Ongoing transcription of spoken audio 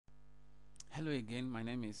Hello again, my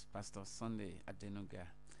name is Pastor Sunday Adenuga.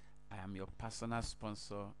 I am your personal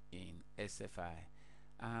sponsor in SFI.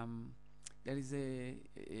 There is a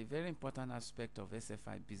very important aspect of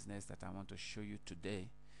SFI business that I want to show you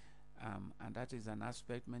today, and that is an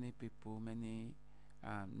aspect many people, many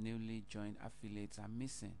newly joined affiliates are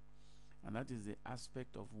missing, and that is the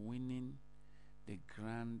aspect of winning the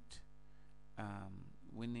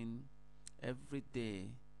winning every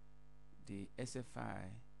day. The SFI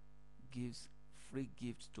gives free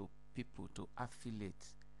gifts to people, to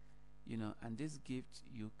affiliates, and this gift,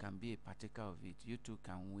 you can be a partaker of it. You too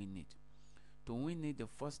can win it. To win it, the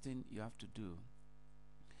first thing you have to do,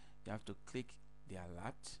 you have to click the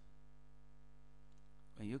alert.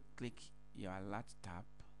 When you click your alert tab,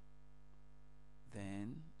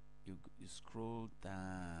 then you scroll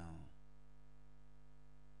down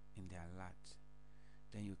in the alert,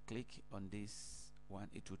 then you click on this one.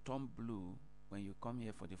 It will turn blue when you come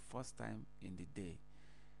here for the first time in the day.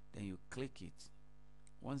 Then you click it.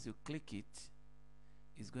 Once you click it,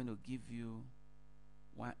 it's going to give you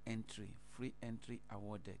one entry, free entry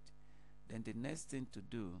awarded. Then the next thing to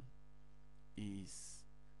do is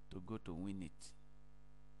to go to win it.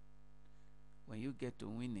 When you get to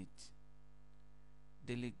win it,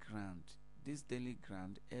 daily grant. This daily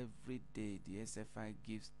grant, every day the SFI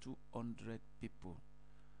gives 200 people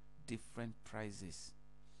different prizes,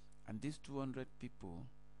 and these 200 people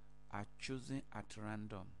are chosen at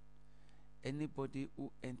random. Anybody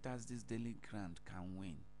who enters this daily grant can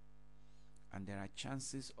win, and there are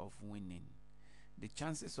chances of winning. The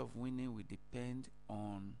chances of winning will depend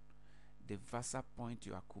on the Versa point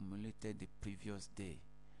you accumulated the previous day.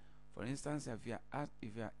 For instance, if you are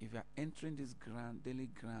entering this daily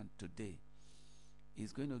grant today,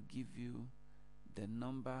 it's going to give you the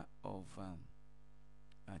number of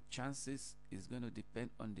chances. Is going to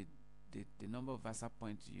depend on the number of Versa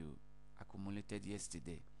points you accumulated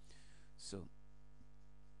yesterday. So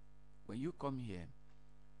when you come here,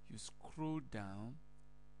 you scroll down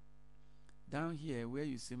here where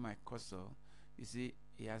you see my cursor. You see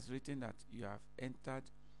it has written that you have entered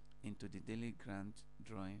into the daily grant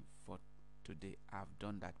drawing for today. I've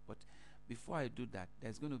done that, but before I do that,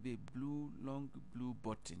 there's going to be a long blue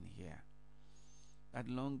button here. That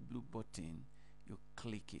long blue button, you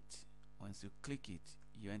click it. Once you click it,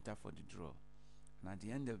 you enter for the draw, and at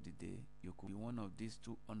the end of the day, you could be one of these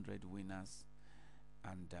 200 winners.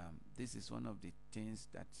 And this is one of the things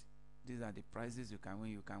that these are the prizes you can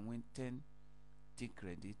win. You can win 10 T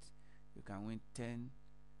credit, you can win 10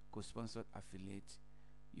 co-sponsored affiliate,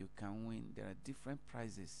 you can win, there are different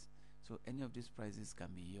prizes, so any of these prizes can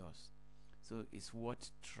be yours. So it's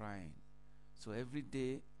worth trying. So every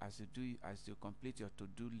day, as you complete your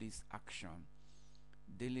to-do list action,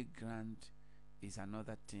 daily grant is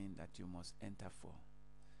another thing that you must enter for.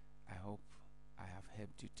 I hope I have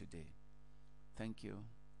helped you today. Thank you,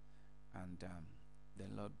 and the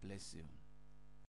Lord bless you.